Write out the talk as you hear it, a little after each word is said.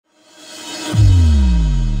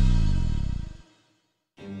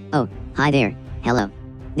Oh, hi there, hello.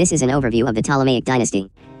 This is an overview of the Ptolemaic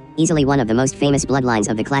dynasty. Easily one of the most famous bloodlines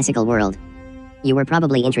of the classical world. You were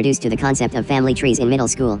probably introduced to the concept of family trees in middle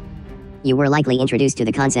school. You were likely introduced to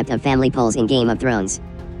the concept of family poles in Game of Thrones.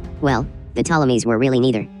 Well, the Ptolemies were really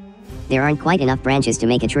neither. There aren't quite enough branches to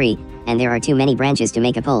make a tree, and there are too many branches to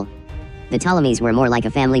make a pole. The Ptolemies were more like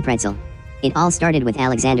a family pretzel. It all started with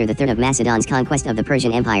Alexander III of Macedon's conquest of the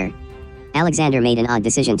Persian Empire. Alexander made an odd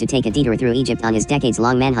decision to take a detour through Egypt on his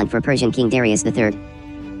decades-long manhunt for Persian King Darius III.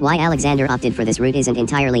 Why Alexander opted for this route isn't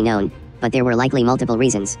entirely known, but there were likely multiple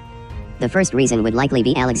reasons. The first reason would likely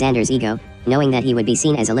be Alexander's ego, knowing that he would be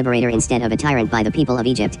seen as a liberator instead of a tyrant by the people of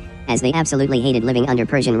Egypt, as they absolutely hated living under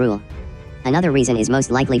Persian rule. Another reason is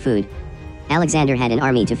most likely food. Alexander had an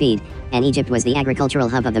army to feed, and Egypt was the agricultural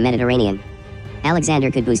hub of the Mediterranean. Alexander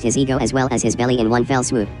could boost his ego as well as his belly in one fell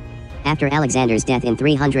swoop. After Alexander's death in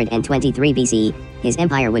 323 BCE, his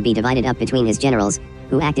empire would be divided up between his generals,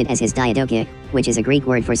 who acted as his diadochi, which is a Greek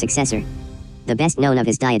word for successor. The best known of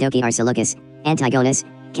his diadochi are Seleucus, Antigonus,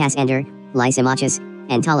 Cassander, Lysimachus,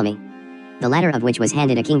 and Ptolemy. The latter of which was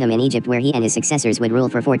handed a kingdom in Egypt where he and his successors would rule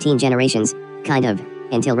for 14 generations,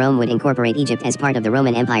 until Rome would incorporate Egypt as part of the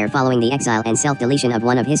Roman Empire following the exile and self-deletion of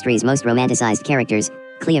one of history's most romanticized characters,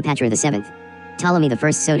 Cleopatra VII. Ptolemy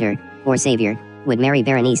I's Soter, or savior, would marry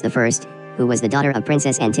Berenice I, who was the daughter of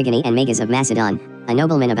Princess Antigone and Meges of Macedon, a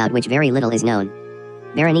nobleman about which very little is known.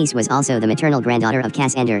 Berenice was also the maternal granddaughter of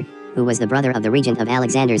Cassander, who was the brother of the regent of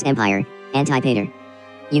Alexander's empire, Antipater.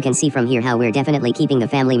 You can see from here how we're definitely keeping the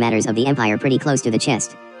family matters of the empire pretty close to the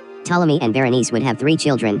chest. Ptolemy and Berenice would have 3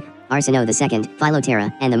 children, Arsinoe II,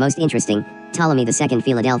 Philotera, and the most interesting, Ptolemy II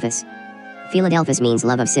Philadelphus. Philadelphus means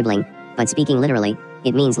love of sibling, but speaking literally,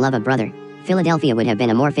 it means love of brother. Philadelphia would have been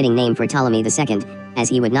a more fitting name for Ptolemy II, as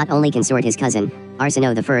he would not only consort his cousin,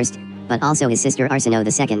 Arsinoe I, but also his sister Arsinoe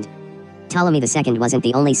II. Ptolemy II wasn't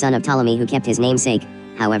the only son of Ptolemy who kept his namesake,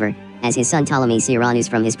 however, as his son Ptolemy Cyrannus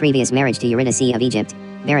from his previous marriage to Eurydice of Egypt,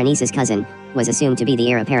 Berenice's cousin, was assumed to be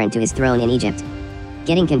the heir apparent to his throne in Egypt.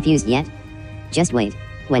 Getting confused yet? Just wait.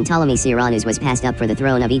 When Ptolemy Cyrannus was passed up for the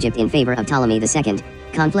throne of Egypt in favor of Ptolemy II,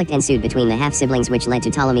 conflict ensued between the half-siblings which led to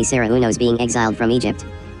Ptolemy Cyrannus being exiled from Egypt.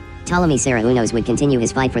 Ptolemy Cyrannus would continue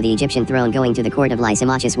his fight for the Egyptian throne going to the court of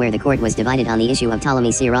Lysimachus where the court was divided on the issue of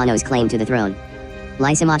Ptolemy Cyrannus' claim to the throne.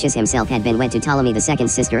 Lysimachus himself had been wed to Ptolemy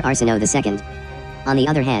II's sister Arsinoe II. On the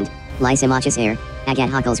other hand, Lysimachus' heir,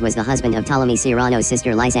 Agathocles was the husband of Ptolemy Cyrannus'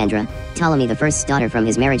 sister Lysandra, Ptolemy I's daughter from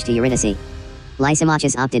his marriage to Eurydice.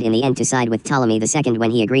 Lysimachus opted in the end to side with Ptolemy II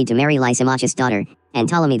when he agreed to marry Lysimachus' daughter, and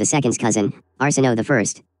Ptolemy II's cousin, Arsinoe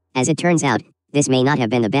I. As it turns out, this may not have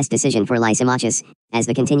been the best decision for Lysimachus, as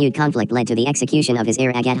the continued conflict led to the execution of his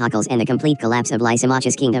heir Agathocles and the complete collapse of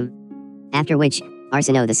Lysimachus' kingdom. After which,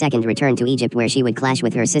 Arsinoe II returned to Egypt where she would clash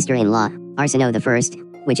with her sister-in-law, Arsinoe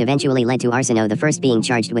I, which eventually led to Arsinoe I being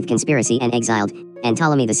charged with conspiracy and exiled, and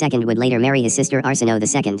Ptolemy II would later marry his sister Arsinoe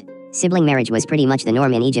II. Sibling marriage was pretty much the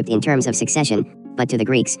norm in Egypt in terms of succession, but to the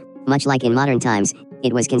Greeks, much like in modern times,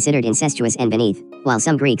 it was considered incestuous and beneath, while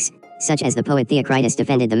some Greeks, such as the poet Theocritus,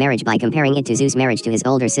 defended the marriage by comparing it to Zeus' marriage to his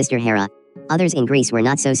older sister Hera. Others in Greece were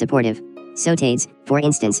not so supportive. Sotades, for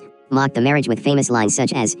instance, mocked the marriage with famous lines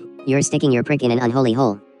such as, "You're sticking your prick in an unholy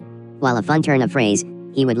hole." While a fun turn of phrase,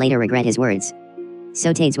 he would later regret his words.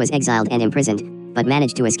 Sotades was exiled and imprisoned, but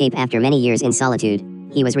managed to escape after many years in solitude.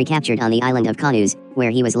 He was recaptured on the island of Conus, where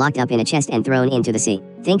he was locked up in a chest and thrown into the sea.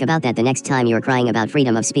 Think about that the next time you're crying about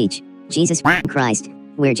freedom of speech. Jesus Christ,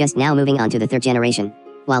 we're just now moving on to the 3rd generation.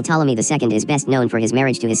 While Ptolemy II is best known for his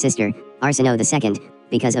marriage to his sister, Arsinoe II,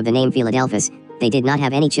 because of the name Philadelphus, they did not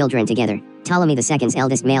have any children together. Ptolemy II's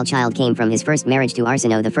eldest male child came from his first marriage to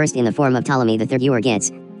Arsinoe I in the form of Ptolemy III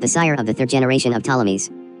Euergetes, the sire of the 3rd generation of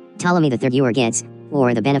Ptolemies. Ptolemy III Euergetes,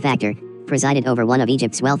 or the benefactor, presided over one of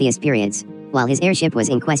Egypt's wealthiest periods. While his heirship was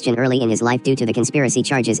in question early in his life due to the conspiracy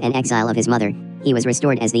charges and exile of his mother, he was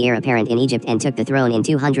restored as the heir apparent in Egypt and took the throne in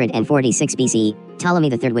 246 BCE.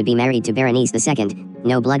 Ptolemy III would be married to Berenice II,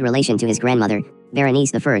 no blood relation to his grandmother,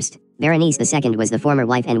 Berenice I. Berenice II was the former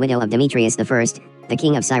wife and widow of Demetrius I, the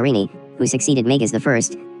king of Cyrene, who succeeded Meges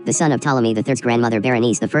I, the son of Ptolemy III's grandmother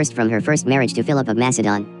Berenice I from her first marriage to Philip of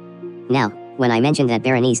Macedon. Now, when I mentioned that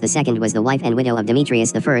Berenice II was the wife and widow of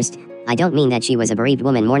Demetrius I, I don't mean that she was a bereaved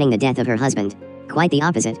woman mourning the death of her husband. Quite the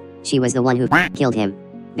opposite, she was the one who killed him.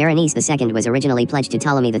 Berenice II was originally pledged to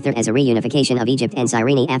Ptolemy III as a reunification of Egypt and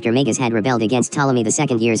Cyrene after Meges had rebelled against Ptolemy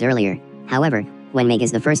II years earlier. However, when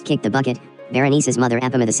Meges I kicked the bucket, Berenice's mother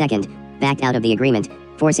Apama II backed out of the agreement,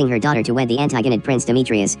 forcing her daughter to wed the Antigonid prince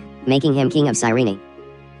Demetrius, making him king of Cyrene.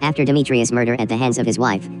 After Demetrius' murder at the hands of his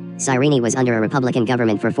wife, Cyrene was under a republican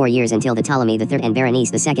government for 4 years until the Ptolemy III and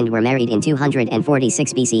Berenice II were married in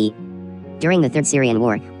 246 BCE. During the Third Syrian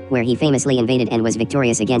War, where he famously invaded and was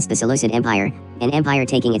victorious against the Seleucid Empire, an empire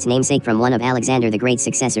taking its namesake from one of Alexander the Great's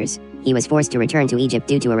successors, he was forced to return to Egypt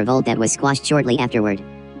due to a revolt that was squashed shortly afterward.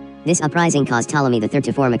 This uprising caused Ptolemy III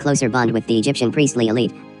to form a closer bond with the Egyptian priestly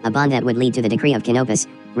elite, a bond that would lead to the decree of Canopus,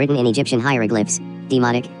 written in Egyptian hieroglyphs,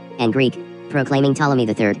 Demotic, and Greek, proclaiming Ptolemy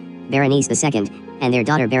III, Berenice II, and their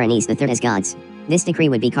daughter Berenice III as gods. This decree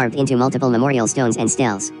would be carved into multiple memorial stones and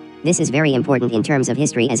stels. This is very important in terms of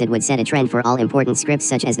history as it would set a trend for all important scripts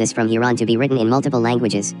such as this from here on to be written in multiple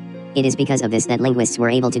languages. It is because of this that linguists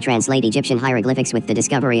were able to translate Egyptian hieroglyphics with the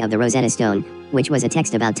discovery of the Rosetta Stone, which was a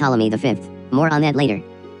text about Ptolemy V. More on that later.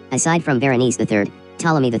 Aside from Berenice III,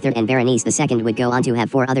 Ptolemy III and Berenice II would go on to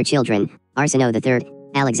have 4 other children, Arsinoe III,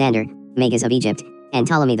 Alexander, Magas of Egypt, and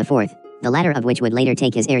Ptolemy IV, the latter of which would later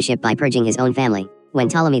take his heirship by purging his own family. When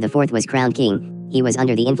Ptolemy IV was crowned king, he was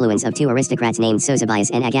under the influence of 2 aristocrats named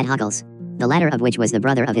Sozobius and Agathocles, the latter of which was the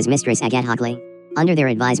brother of his mistress Agathocles. Under their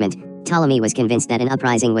advisement, Ptolemy was convinced that an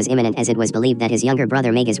uprising was imminent as it was believed that his younger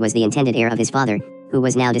brother Magas was the intended heir of his father, who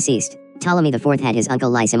was now deceased. Ptolemy IV had his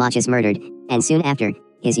uncle Lysimachus murdered, and soon after,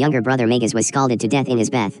 his younger brother Magas was scalded to death in his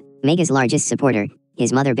bath. Magas' largest supporter,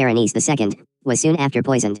 his mother Berenice II, was soon after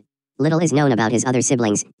poisoned. Little is known about his other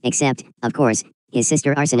siblings, except, of course, his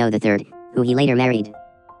sister Arsinoe III, who he later married.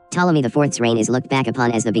 Ptolemy IV's reign is looked back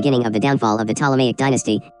upon as the beginning of the downfall of the Ptolemaic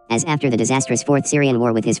dynasty, as after the disastrous Fourth Syrian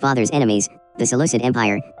War with his father's enemies, the Seleucid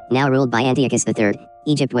Empire, now ruled by Antiochus III,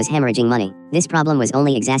 Egypt was hemorrhaging money. This problem was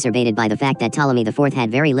only exacerbated by the fact that Ptolemy IV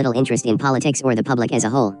had very little interest in politics or the public as a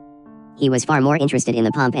whole. He was far more interested in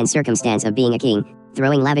the pomp and circumstance of being a king,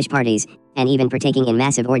 throwing lavish parties, and even partaking in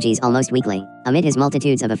massive orgies almost weekly. Amid his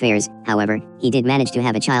multitudes of affairs, however, he did manage to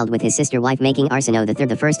have a child with his sister wife, making Arsinoe III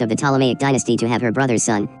the first of the Ptolemaic dynasty to have her brother's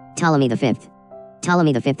son, Ptolemy V.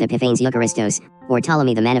 Ptolemy V Epiphanes Eucharistos, or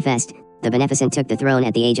Ptolemy the Manifest, the Beneficent took the throne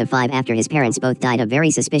at the age of 5 after his parents both died of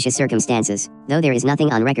very suspicious circumstances. Though there is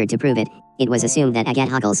nothing on record to prove it, it was assumed that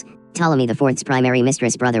Agathocles, Ptolemy IV's primary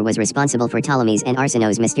mistress brother, was responsible for Ptolemy's and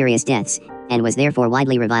Arsinoe's mysterious deaths, and was therefore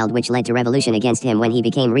widely reviled, which led to revolution against him when he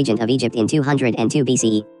became regent of Egypt in 202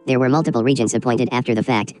 BCE. There were multiple regents appointed after the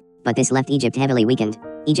fact, but this left Egypt heavily weakened.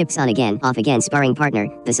 Egypt's on-again, off-again sparring partner,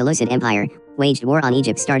 the Seleucid Empire, waged war on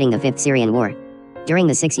Egypt starting the Fifth Syrian War. During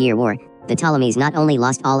the 6-year war, the Ptolemies not only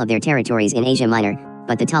lost all of their territories in Asia Minor,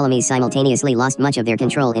 but the Ptolemies simultaneously lost much of their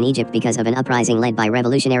control in Egypt because of an uprising led by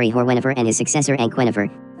revolutionary Horwenifer and his successor Anquenifer,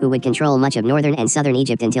 who would control much of northern and southern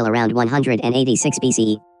Egypt until around 186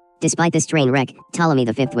 BCE. Despite this train wreck, Ptolemy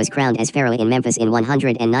V was crowned as pharaoh in Memphis in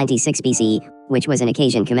 196 BCE, which was an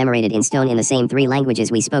occasion commemorated in stone in the same 3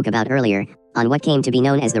 languages we spoke about earlier, on what came to be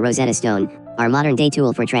known as the Rosetta Stone, our modern-day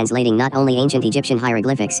tool for translating not only ancient Egyptian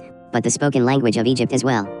hieroglyphics, but the spoken language of Egypt as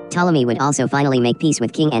well. Ptolemy would also finally make peace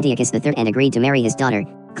with King Antiochus III and agreed to marry his daughter,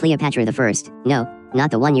 Cleopatra I. No, not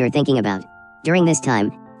the one you're thinking about. During this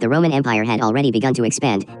time, the Roman Empire had already begun to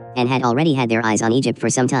expand, and had already had their eyes on Egypt for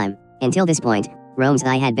some time. Until this point, Rome's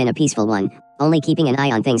eye had been a peaceful one, only keeping an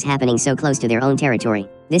eye on things happening so close to their own territory.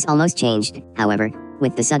 This almost changed, however,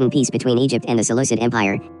 with the sudden peace between Egypt and the Seleucid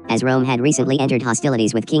Empire, as Rome had recently entered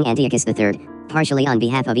hostilities with King Antiochus III, partially on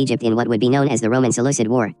behalf of Egypt in what would be known as the Roman-Seleucid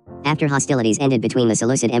War. After hostilities ended between the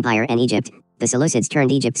Seleucid Empire and Egypt, the Seleucids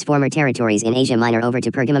turned Egypt's former territories in Asia Minor over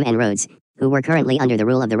to Pergamum and Rhodes, who were currently under the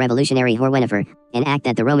rule of the revolutionary Horwenifer, an act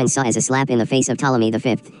that the Romans saw as a slap in the face of Ptolemy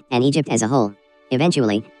V, and Egypt as a whole.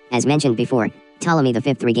 Eventually, as mentioned before, Ptolemy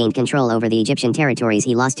V regained control over the Egyptian territories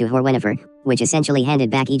he lost to Horwenifer, which essentially handed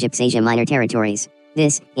back Egypt's Asia Minor territories.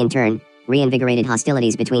 This, in turn, reinvigorated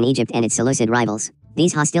hostilities between Egypt and its Seleucid rivals.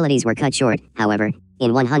 These hostilities were cut short, however,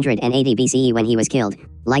 in 180 BCE when he was killed,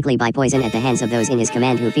 likely by poison at the hands of those in his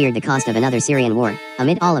command who feared the cost of another Syrian war.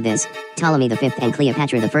 Amid all of this, Ptolemy V and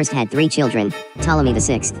Cleopatra I had 3 children, Ptolemy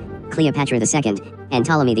VI, Cleopatra II, and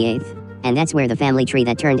Ptolemy VIII. And that's where the family tree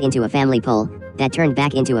that turned into a family pole, that turned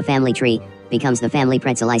back into a family tree, becomes the family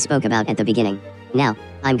pretzel I spoke about at the beginning. Now,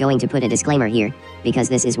 I'm going to put a disclaimer here, because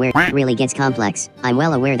this is where it really gets complex. I'm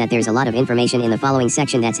well aware that there's a lot of information in the following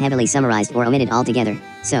section that's heavily summarized or omitted altogether.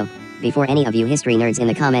 So, before any of you history nerds in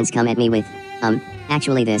the comments come at me with,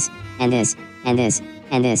 actually this, and this, and this,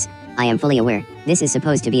 and this, I am fully aware. This is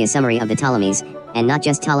supposed to be a summary of the Ptolemies, and not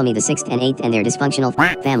just Ptolemy VI and VIII and their dysfunctional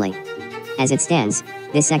family. As it stands,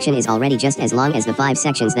 this section is already just as long as the 5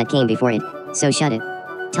 sections that came before it, so shut it.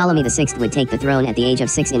 Ptolemy VI would take the throne at the age of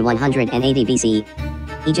 6 in 180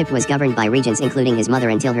 BCE. Egypt was governed by regents including his mother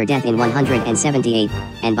until her death in 178,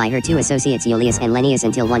 and by her two associates Iulius and Lennius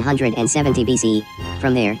until 170 BCE.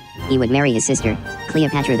 From there, he would marry his sister,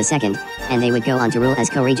 Cleopatra II, and they would go on to rule as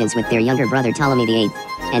co-regents with their younger brother Ptolemy VIII,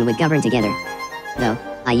 and would govern together. Though,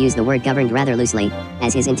 I use the word governed rather loosely,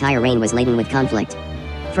 as his entire reign was laden with conflict.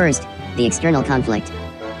 First, the external conflict.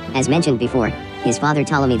 As mentioned before, his father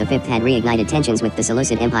Ptolemy V had reignited tensions with the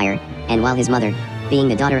Seleucid Empire, and while his mother, being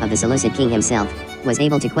the daughter of the Seleucid king himself, was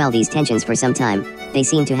able to quell these tensions for some time, they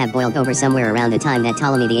seem to have boiled over somewhere around the time that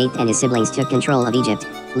Ptolemy VIII and his siblings took control of Egypt,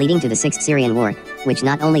 leading to the Sixth Syrian War, which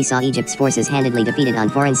not only saw Egypt's forces handedly defeated on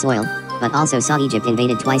foreign soil, but also saw Egypt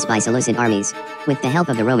invaded twice by Seleucid armies. With the help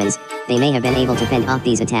of the Romans, they may have been able to fend off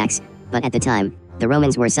these attacks, but at the time, the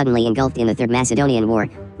Romans were suddenly engulfed in the Third Macedonian War,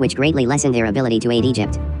 which greatly lessened their ability to aid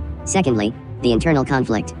Egypt. Secondly, the internal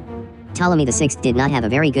conflict. Ptolemy VI did not have a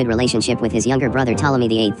very good relationship with his younger brother Ptolemy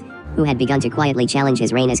VIII, who had begun to quietly challenge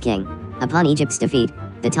his reign as king. Upon Egypt's defeat,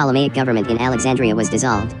 the Ptolemaic government in Alexandria was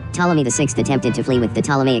dissolved. Ptolemy VI attempted to flee with the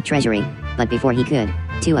Ptolemaic treasury, but before he could,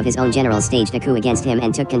 two of his own generals staged a coup against him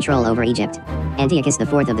and took control over Egypt. Antiochus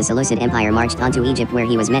IV of the Seleucid Empire marched onto Egypt where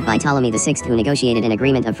he was met by Ptolemy VI, who negotiated an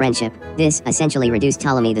agreement of friendship. This essentially reduced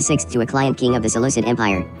Ptolemy VI to a client king of the Seleucid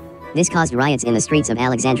Empire. This caused riots in the streets of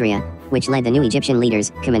Alexandria, which led the new Egyptian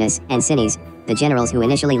leaders, Cumanus and Sinis, the generals who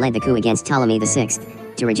initially led the coup against Ptolemy VI,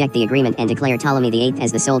 to reject the agreement and declare Ptolemy VIII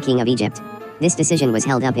as the sole king of Egypt. This decision was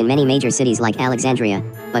held up in many major cities like Alexandria,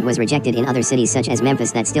 but was rejected in other cities such as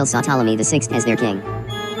Memphis that still saw Ptolemy VI as their king.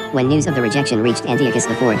 When news of the rejection reached Antiochus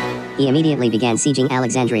IV, he immediately began sieging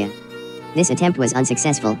Alexandria. This attempt was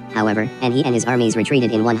unsuccessful, however, and he and his armies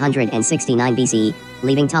retreated in 169 BCE,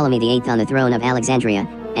 leaving Ptolemy VIII on the throne of Alexandria,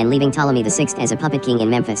 and leaving Ptolemy VI as a puppet king in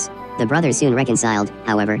Memphis. The brothers soon reconciled,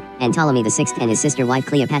 however, and Ptolemy VI and his sister wife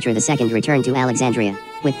Cleopatra II returned to Alexandria.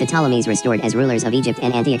 With the Ptolemies restored as rulers of Egypt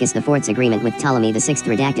and Antiochus IV's agreement with Ptolemy VI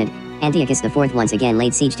redacted, Antiochus IV once again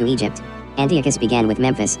laid siege to Egypt. Antiochus began with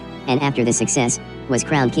Memphis, and after this success, was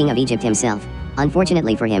crowned king of Egypt himself.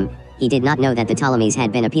 Unfortunately for him, he did not know that the Ptolemies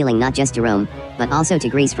had been appealing not just to Rome, but also to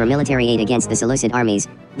Greece for military aid against the Seleucid armies,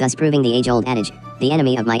 thus proving the age-old adage, "The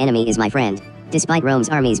enemy of my enemy is my friend." Despite Rome's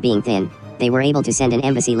armies being thin, they were able to send an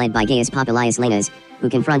embassy led by Gaius Popilius Laenas, who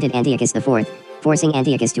confronted Antiochus IV, forcing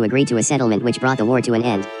Antiochus to agree to a settlement which brought the war to an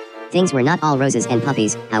end. Things were not all roses and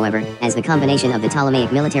puppies, however, as the combination of the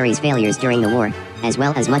Ptolemaic military's failures during the war, as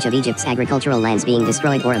well as much of Egypt's agricultural lands being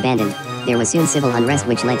destroyed or abandoned, there was soon civil unrest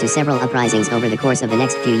which led to several uprisings over the course of the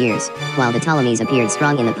next few years. While the Ptolemies appeared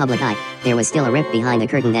strong in the public eye, there was still a rift behind the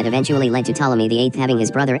curtain that eventually led to Ptolemy VIII having his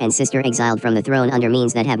brother and sister exiled from the throne under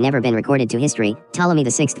means that have never been recorded to history. Ptolemy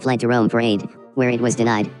VI fled to Rome for aid, where it was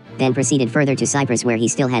denied, then proceeded further to Cyprus where he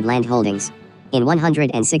still had land holdings. In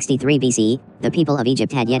 163 BCE, the people of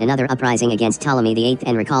Egypt had yet another uprising against Ptolemy VIII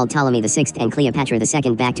and recalled Ptolemy VI and Cleopatra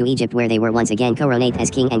II back to Egypt where they were once again coronated as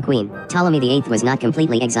king and queen. Ptolemy VIII was not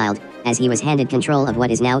completely exiled, as he was handed control of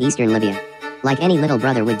what is now eastern Libya. Like any little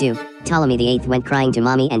brother would do, Ptolemy VIII went crying to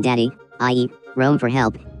mommy and daddy, i.e., Rome, for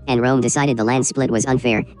help, and Rome decided the land split was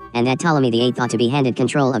unfair, and that Ptolemy VIII ought to be handed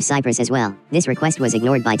control of Cyprus as well. This request was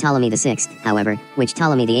ignored by Ptolemy VI, however, which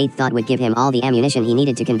Ptolemy VIII thought would give him all the ammunition he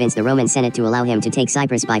needed to convince the Roman Senate to allow him to take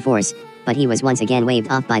Cyprus by force, but he was once again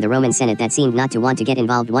waved off by the Roman Senate that seemed not to want to get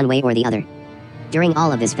involved one way or the other. During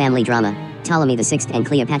all of this family drama, Ptolemy VI and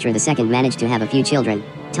Cleopatra II managed to have a few children: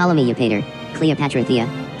 Ptolemy Eupator, Cleopatra Thea,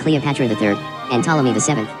 Cleopatra III, and Ptolemy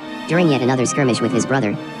VII. During yet another skirmish with his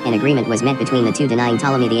brother, an agreement was met between the two denying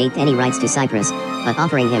Ptolemy VIII any rights to Cyprus, but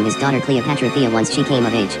offering him his daughter Cleopatra Thea once she came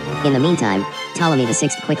of age. In the meantime, Ptolemy VI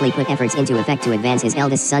quickly put efforts into effect to advance his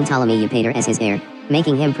eldest son Ptolemy Eupator as his heir,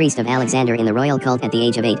 making him priest of Alexander in the royal cult at the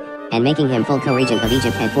age of 8, and making him full co-regent of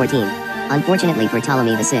Egypt at 14. Unfortunately for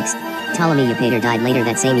Ptolemy VI, Ptolemy Eupator died later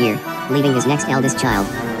that same year, leaving his next eldest child,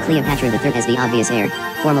 Cleopatra III, as the obvious heir,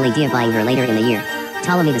 formally deifying her later in the year.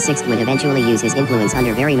 Ptolemy VI would eventually use his influence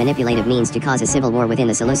under very manipulative means to cause a civil war within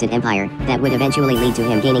the Seleucid Empire, that would eventually lead to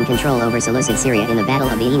him gaining control over Seleucid Syria in the Battle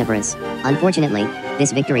of the Aenophorus. Unfortunately,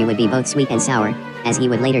 this victory would be both sweet and sour, as he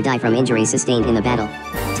would later die from injuries sustained in the battle.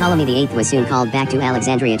 Ptolemy VIII was soon called back to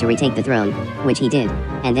Alexandria to retake the throne, which he did,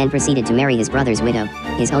 and then proceeded to marry his brother's widow,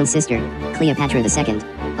 his own sister, Cleopatra II.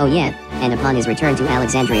 Oh yeah, and upon his return to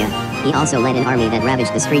Alexandria, he also led an army that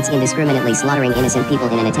ravaged the streets indiscriminately slaughtering innocent people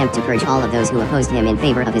in an attempt to purge all of those who opposed him in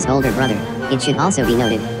favor of his older brother. It should also be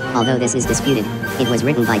noted, although this is disputed, it was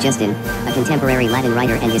written by Justin, a contemporary Latin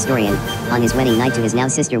writer and historian. On his wedding night to his now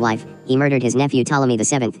sister wife, he murdered his nephew Ptolemy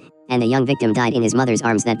VII, and the young victim died in his mother's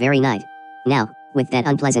arms that very night. Now, with that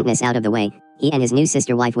unpleasantness out of the way, he and his new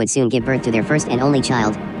sister wife would soon give birth to their first and only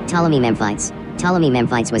child, Ptolemy Memphites. Ptolemy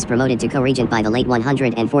Memphis was promoted to co-regent by the late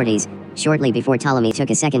 140s, shortly before Ptolemy took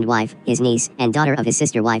a second wife, his niece, and daughter of his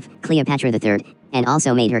sister wife, Cleopatra III, and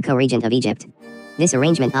also made her co-regent of Egypt. This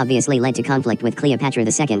arrangement obviously led to conflict with Cleopatra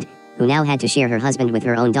II, who now had to share her husband with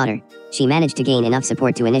her own daughter. She managed to gain enough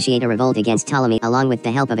support to initiate a revolt against Ptolemy along with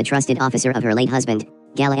the help of a trusted officer of her late husband,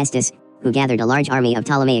 Galaestus, who gathered a large army of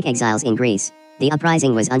Ptolemaic exiles in Greece. The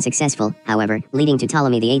uprising was unsuccessful, however, leading to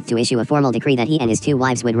Ptolemy VIII to issue a formal decree that he and his two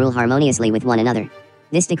wives would rule harmoniously with one another.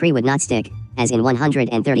 This decree would not stick, as in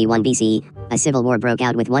 131 BCE, a civil war broke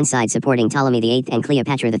out with one side supporting Ptolemy VIII and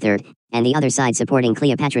Cleopatra III, and the other side supporting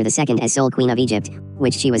Cleopatra II as sole queen of Egypt,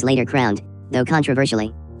 which she was later crowned, though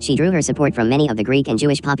controversially. She drew her support from many of the Greek and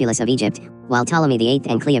Jewish populace of Egypt, while Ptolemy VIII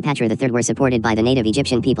and Cleopatra III were supported by the native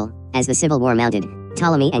Egyptian people. As the civil war mounted,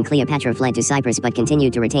 Ptolemy and Cleopatra fled to Cyprus but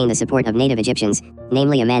continued to retain the support of native Egyptians,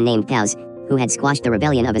 namely a man named Paus, who had squashed the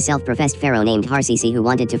rebellion of a self-professed pharaoh named Harsisi who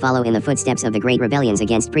wanted to follow in the footsteps of the great rebellions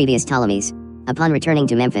against previous Ptolemies. Upon returning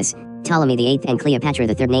to Memphis, Ptolemy VIII and Cleopatra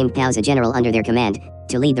III named Paus a general under their command,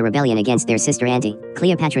 to lead the rebellion against their sister auntie.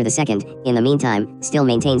 Cleopatra II, in the meantime, still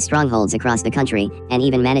maintained strongholds across the country, and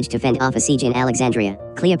even managed to fend off a siege in Alexandria.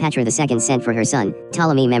 Cleopatra II sent for her son,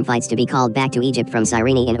 Ptolemy Memphis, to be called back to Egypt from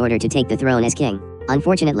Cyrene in order to take the throne as king.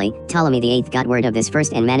 Unfortunately, Ptolemy VIII got word of this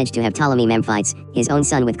first and managed to have Ptolemy Memphis, his own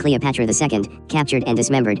son with Cleopatra II, captured and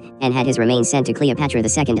dismembered, and had his remains sent to Cleopatra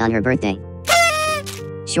II on her birthday.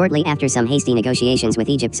 Shortly after some hasty negotiations with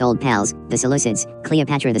Egypt's old pals, the Seleucids,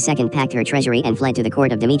 Cleopatra II packed her treasury and fled to the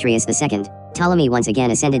court of Demetrius II. Ptolemy once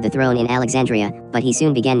again ascended the throne in Alexandria, but he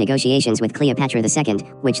soon began negotiations with Cleopatra II,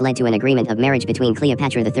 which led to an agreement of marriage between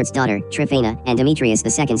Cleopatra III's daughter, Tryphena, and Demetrius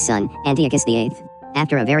II's son, Antiochus VIII.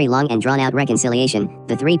 After a very long and drawn-out reconciliation,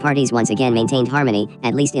 the three parties once again maintained harmony,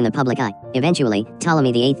 at least in the public eye. Eventually,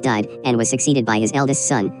 Ptolemy VIII died, and was succeeded by his eldest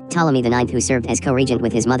son, Ptolemy IX, who served as co-regent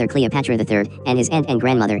with his mother Cleopatra III, and his aunt and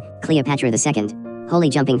grandmother, Cleopatra II. Holy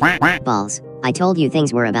jumping balls. I told you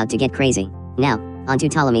things were about to get crazy. Now, on to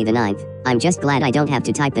Ptolemy IX. I'm just glad I don't have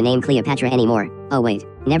to type the name Cleopatra anymore. Oh wait,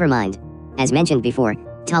 never mind. As mentioned before,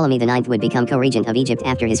 Ptolemy IX would become co-regent of Egypt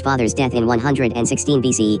after his father's death in 116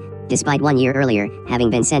 BCE, despite 1 year earlier having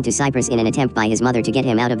been sent to Cyprus in an attempt by his mother to get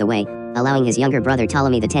him out of the way, allowing his younger brother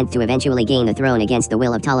Ptolemy X to eventually gain the throne against the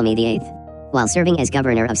will of Ptolemy VIII. While serving as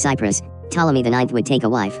governor of Cyprus, Ptolemy IX would take a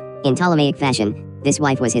wife. In Ptolemaic fashion, this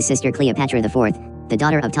wife was his sister Cleopatra IV, the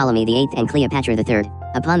daughter of Ptolemy VIII and Cleopatra III.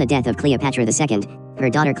 Upon the death of Cleopatra II, her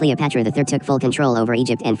daughter Cleopatra III took full control over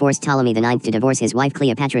Egypt and forced Ptolemy IX to divorce his wife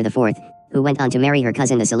Cleopatra IV, who went on to marry her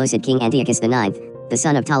cousin the Seleucid king Antiochus IX, the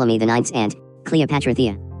son of Ptolemy IX's aunt, Cleopatra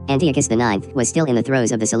Thea. Antiochus IX was still in the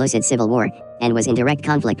throes of the Seleucid civil war, and was in direct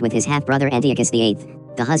conflict with his half-brother Antiochus VIII,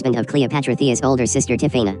 the husband of Cleopatra Thea's older sister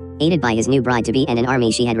Tryphena. Aided by his new bride-to-be and an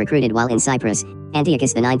army she had recruited while in Cyprus,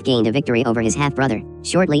 Antiochus IX gained a victory over his half-brother.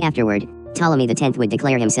 Shortly afterward, Ptolemy X would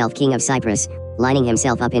declare himself king of Cyprus, lining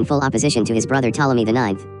himself up in full opposition to his brother Ptolemy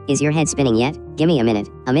IX. Is your head spinning yet? Gimme a minute.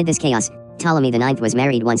 Amid this chaos, Ptolemy IX was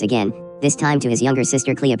married once again, this time to his younger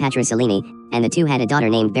sister Cleopatra Selene, and the two had a daughter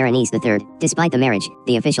named Berenice III. Despite the marriage,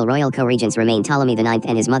 the official royal co-regents remained Ptolemy IX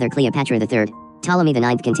and his mother Cleopatra III. Ptolemy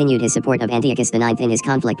IX continued his support of Antiochus IX in his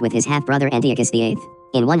conflict with his half-brother Antiochus VIII.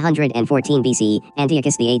 In 114 BCE,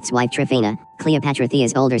 Antiochus VIII's wife Tryphena, Cleopatra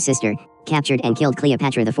Thea's older sister, captured and killed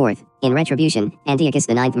Cleopatra IV. In retribution, Antiochus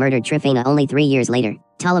IX murdered Tryphena only 3 years later.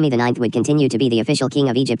 Ptolemy IX would continue to be the official king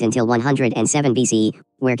of Egypt until 107 BCE,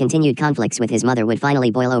 where continued conflicts with his mother would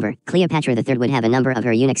finally boil over. Cleopatra III would have a number of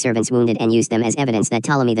her eunuch servants wounded and used them as evidence that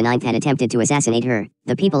Ptolemy IX had attempted to assassinate her.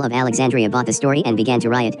 The people of Alexandria bought the story and began to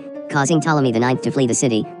riot, causing Ptolemy IX to flee the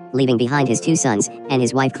city, leaving behind his 2 sons, and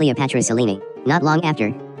his wife Cleopatra Selene. Not long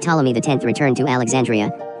after, Ptolemy X returned to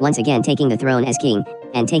Alexandria, once again taking the throne as king,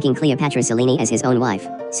 and taking Cleopatra Selene as his own wife.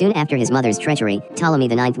 Soon after his mother's treachery, Ptolemy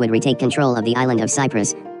IX would retake control of the island of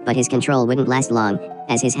Cyprus, but his control wouldn't last long,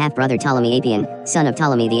 as his half-brother Ptolemy Apion, son of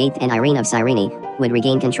Ptolemy VIII and Irene of Cyrene, would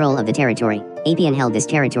regain control of the territory. Apion held this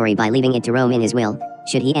territory by leaving it to Rome in his will,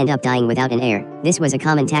 should he end up dying without an heir. This was a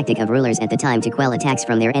common tactic of rulers at the time to quell attacks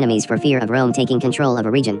from their enemies for fear of Rome taking control of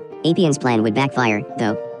a region. Apion's plan would backfire,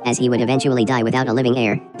 though, as he would eventually die without a living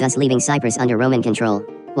heir, thus leaving Cyprus under Roman control.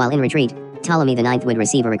 While in retreat, Ptolemy IX would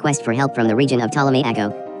receive a request for help from the region of Ptolemaic,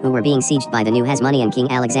 who were being sieged by the new Hasmonean king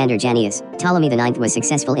Alexander Jannaeus. Ptolemy IX was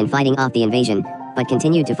successful in fighting off the invasion, but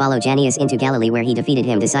continued to follow Jannaeus into Galilee where he defeated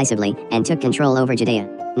him decisively, and took control over Judea.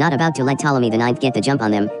 Not about to let Ptolemy IX get the jump on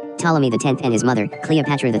them, Ptolemy X and his mother,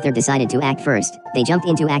 Cleopatra III, decided to act first. They jumped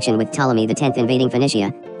into action with Ptolemy X invading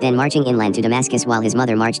Phoenicia, then marching inland to Damascus while his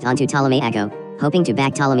mother marched onto Ptolemaic, hoping to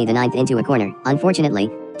back Ptolemy IX into a corner. Unfortunately,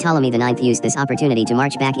 Ptolemy IX used this opportunity to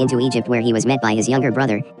march back into Egypt, where he was met by his younger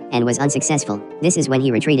brother, and was unsuccessful. This is when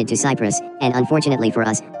he retreated to Cyprus, and unfortunately for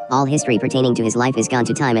us, all history pertaining to his life is gone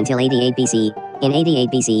to time until 88 BCE. In 88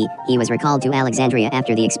 BCE, he was recalled to Alexandria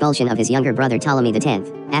after the expulsion of his younger brother Ptolemy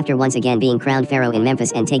X. After once again being crowned pharaoh in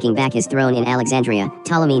Memphis and taking back his throne in Alexandria,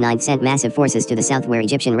 Ptolemy IX sent massive forces to the south where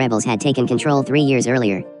Egyptian rebels had taken control 3 years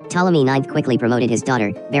earlier. Ptolemy IX quickly promoted his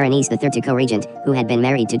daughter, Berenice III, to co-regent, who had been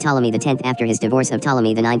married to Ptolemy X after his divorce of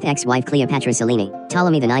Ptolemy IX's ex-wife Cleopatra Selene.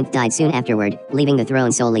 Ptolemy IX died soon afterward, leaving the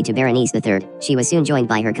throne solely to Berenice III. She was soon joined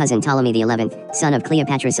by her cousin Ptolemy XI, son of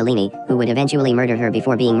Cleopatra Selene, who would eventually murder her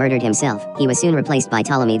before being murdered himself. He was soon replaced by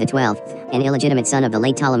Ptolemy XII, an illegitimate son of the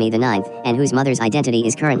late Ptolemy IX, and whose mother's identity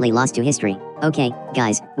is currently lost to history. Okay,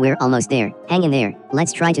 guys, we're almost there. Hang in there.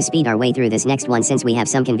 Let's try to speed our way through this next one since we have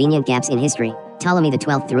some convenient gaps in history. Ptolemy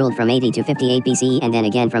XII ruled from 80 to 58 BCE and then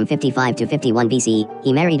again from 55 to 51 BCE.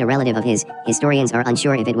 He married a relative of his. Historians are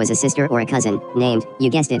unsure if it was a sister or a cousin, named, you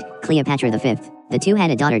guessed it, Cleopatra V. The two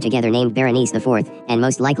had a daughter together named Berenice IV, and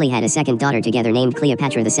most likely had a second daughter together named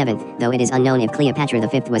Cleopatra VII, though it is unknown if Cleopatra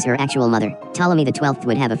V was her actual mother. Ptolemy XII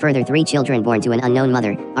would have a further 3 children born to an unknown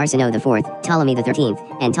mother, Arsinoe IV, Ptolemy XIII,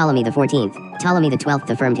 and Ptolemy XIV. Ptolemy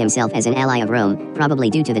XII affirmed himself as an ally of Rome, probably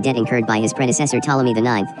due to the debt incurred by his predecessor Ptolemy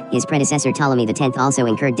IX. His predecessor Ptolemy X also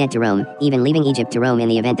incurred debt to Rome, even leaving Egypt to Rome in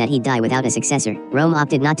the event that he'd die without a successor. Rome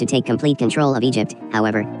opted not to take complete control of Egypt,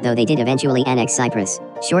 however, though they did eventually annex Cyprus.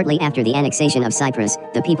 Shortly after the annexation of Cyprus,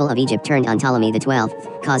 the people of Egypt turned on Ptolemy XII,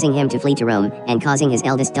 causing him to flee to Rome, and causing his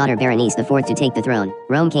eldest daughter Berenice IV to take the throne.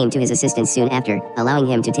 Rome came to his assistance soon after, allowing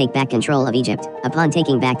him to take back control of Egypt. Upon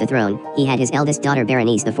taking back the throne, he had his eldest daughter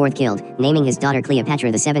Berenice IV killed, naming his daughter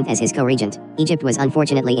Cleopatra VII as his co-regent. Egypt was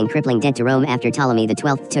unfortunately in crippling debt to Rome after Ptolemy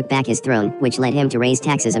XII took back his throne, which led him to raise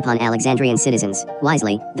taxes upon Alexandrian citizens.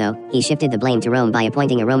 Wisely, though, he shifted the blame to Rome by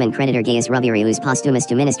appointing a Roman creditor Gaius Rubrius Postumus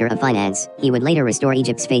to Minister of Finance. He would later restore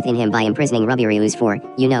Egypt's faith in him by imprisoning Rubrius for,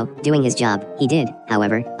 doing his job. He did,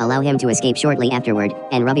 however, allow him to escape shortly afterward,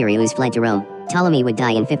 and Rubrius fled to Rome. Ptolemy would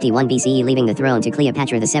die in 51 BCE, leaving the throne to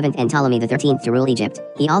Cleopatra VII and Ptolemy XIII to rule Egypt.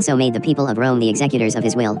 He also made the people of Rome the executors of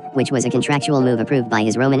his will, which was a contractual move approved by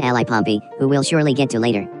his Roman ally Pompey, who we'll surely get to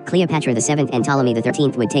later. Cleopatra VII and Ptolemy XIII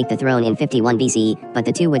would take the throne in 51 BCE, but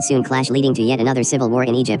the two would soon clash, leading to yet another civil war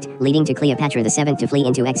in Egypt, leading to Cleopatra VII to flee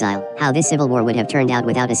into exile. How this civil war would have turned out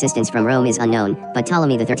without assistance from Rome is unknown, but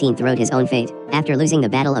Ptolemy XIII wrote his own fate. After losing the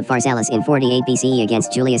Battle of Pharsalus in 48 BCE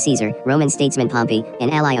against Julius Caesar, Roman statesman Pompey,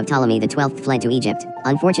 an ally of Ptolemy XII, fled to Egypt.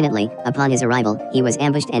 Unfortunately, upon his arrival, he was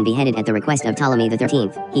ambushed and beheaded at the request of Ptolemy XIII.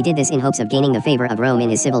 He did this in hopes of gaining the favor of Rome in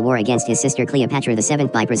his civil war against his sister Cleopatra VII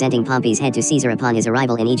by presenting Pompey's head to Caesar upon his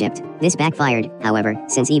arrival in Egypt. This backfired, however,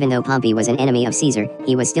 since even though Pompey was an enemy of Caesar,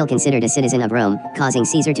 he was still considered a citizen of Rome, causing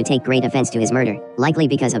Caesar to take great offense to his murder. Likely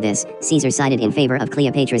because of this, Caesar sided in favor of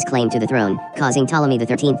Cleopatra's claim to the throne, causing Ptolemy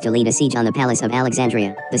XIII to lead a siege on the palace of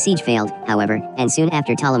Alexandria. The siege failed, however, and soon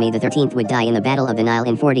after Ptolemy XIII would die in the Battle of the Nile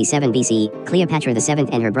in 47 BCE. Cleopatra VII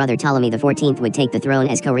and her brother Ptolemy XIV would take the throne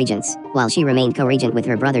as co-regents. While she remained co-regent with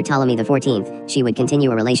her brother Ptolemy XIV, she would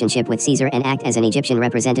continue a relationship with Caesar and act as an Egyptian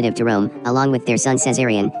representative to Rome, along with their son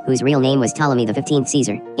Caesarion, whose real name was Ptolemy XV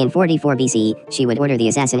Caesar. In 44 BCE, she would order the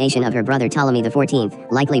assassination of her brother Ptolemy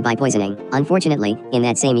XIV, likely by poisoning. Unfortunately, in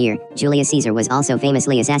that same year, Julius Caesar was also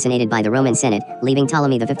famously assassinated by the Roman Senate, leaving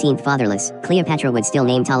Ptolemy XV fatherless. Cleopatra would still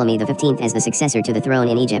name Ptolemy XV as the successor to the throne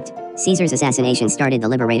in Egypt. Caesar's assassination started the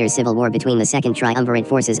Liberators' civil war between the Second Triumvirate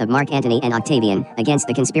forces of Mark Antony and Octavian, against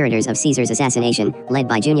the conspirators of Caesar's assassination, led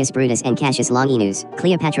by Junius Brutus and Cassius Longinus.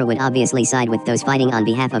 Cleopatra would obviously side with those fighting on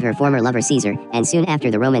behalf of her former lover Caesar, and soon after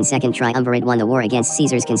the Roman Second Triumvirate won the war against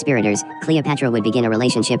Caesar's conspirators, Cleopatra would begin a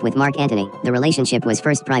relationship with Mark Antony. The relationship was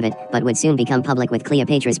first private, but would soon become public with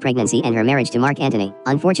Cleopatra's pregnancy and her marriage to Mark Antony.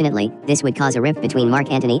 Unfortunately, this would cause a rift between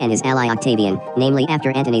Mark Antony and his ally Octavian, namely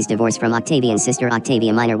after Antony's divorce from Octavian's sister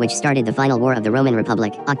Octavia Minor, which started the final war of the Roman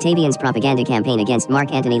Republic. Octavian's propaganda campaign against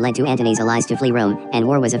Mark Antony led to Antony's allies to flee Rome, and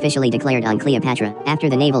war was officially declared on Cleopatra. After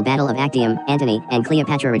the naval battle of Actium, Antony and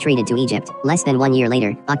Cleopatra retreated to Egypt. Less than 1 year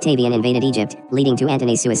later, Octavian invaded Egypt, leading to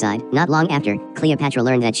Antony's suicide. Not long after, Cleopatra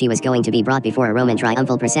learned that she was going to be brought before a Roman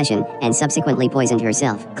triumphal procession, and subsequently poisoned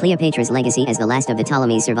herself. Cleopatra's legacy as the last of the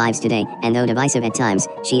Ptolemies survives today, and though divisive at times,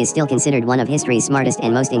 she is still considered one of history's smartest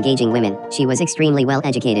and most engaging women. She was extremely well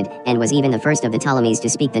educated, and was even the first of the Ptolemies to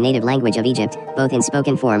speak the native language of Egypt, both in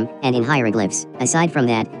spoken form and in hieroglyphs. Aside from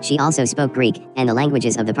that, she also spoke Greek, and the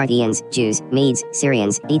languages of the Parthians, Jews, Medes,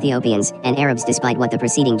 Syrians, Ethiopians, and Arabs, despite what the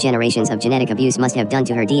preceding generations of genetic abuse must have done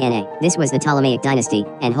to her DNA. This was the Ptolemaic dynasty,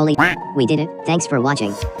 and holy we did it. Thanks for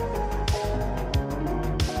watching.